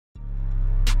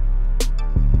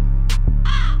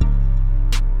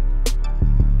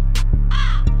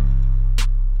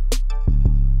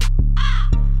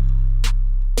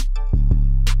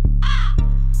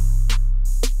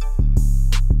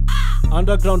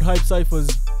Underground hype cyphers.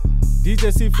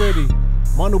 DJ C-Freddy,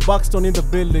 Manu Buxton in the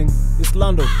building. It's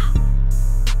Lando.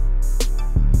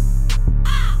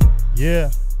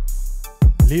 Yeah,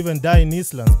 live and die in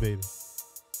Eastlands, baby.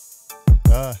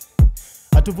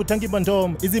 Hatuvutangi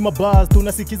bandom, hizi mabars,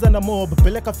 tunasikiza na mob.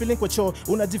 Peleka feeling kwa choo,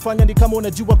 unajifanya ni kama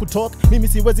unajua kutalk. Mimi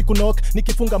siwezi kunok,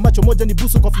 nikifunga macho moja ni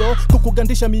busu kwa floor.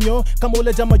 Kukugandisha minyo, kama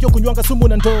ule jama yo kunywanga sumu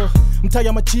na ndoo.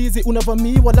 Mtaya machizi,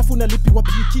 unavamiwa alafu unalipiwa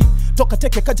piki. Toka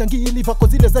teke kajangili, vako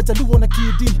zile za jaluo na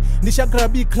kidi. Nisha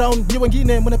grabi crown, nyi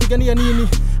wengine mnapigania nini?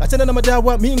 Achana na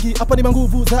madawa mingi, hapa ni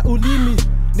manguvu za ulimi.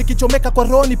 Nikichomeka kwa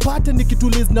roho nipate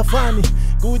nikituliz na fani.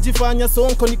 Kujifanya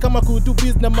sonko ni kama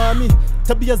kudubiz na mami.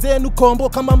 Tabia zenu kombo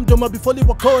kama mdoma bifoli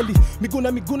wakoli.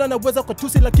 Miguna naweza kwa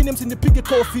tusi lakini msinipige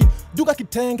kofi. Duga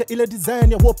kitenge ile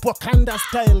design ya Wop Wakanda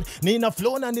style. Nina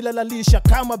flow na nilalalisha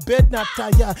kama bed na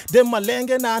taya. Dem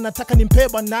malenge na anataka nimpe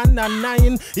banana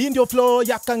 9. Hii ndio flow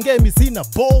ya kangemi sina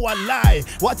Wil.Eye.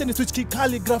 Wacha ni switch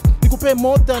calligraph nikupe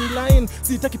more than line.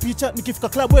 Sitaki picha nikifika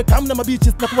club we kamna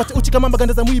mabiches. Na kuwacha uchi kama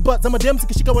maganda za mwiba za madem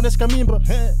zikishika wanashika mimba.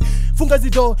 Funga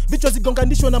zido, vichwa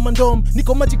zigonganishwa na mandom.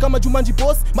 Niko maji kama Jumanji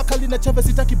boss, makali na chave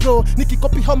sitaki bro.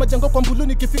 Nikikopi hao majango kwa mbulu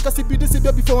nikifika CBD si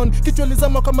baby phone. Kichwa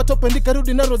lizama kama tope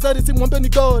nikarudi na rosari si mwambe ni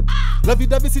God. Lavi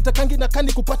davi sitakangi na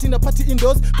kani kupati na party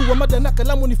indoors. Kuwa mada na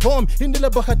kalamu ni form. Hindile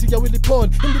bahati ya Willy Paul,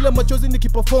 hindile machozi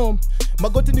nikiperform.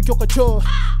 Magoti nikioka choo,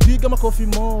 piga makofi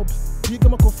mob, piga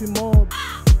makofi mob.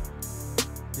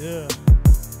 Yeah.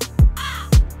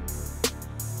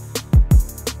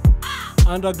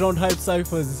 Underground hype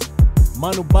cyphers.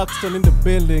 Manu Buxton in the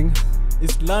building.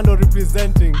 It's Lando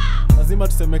representing. Lazima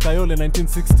tuseme Kayole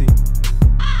 1960.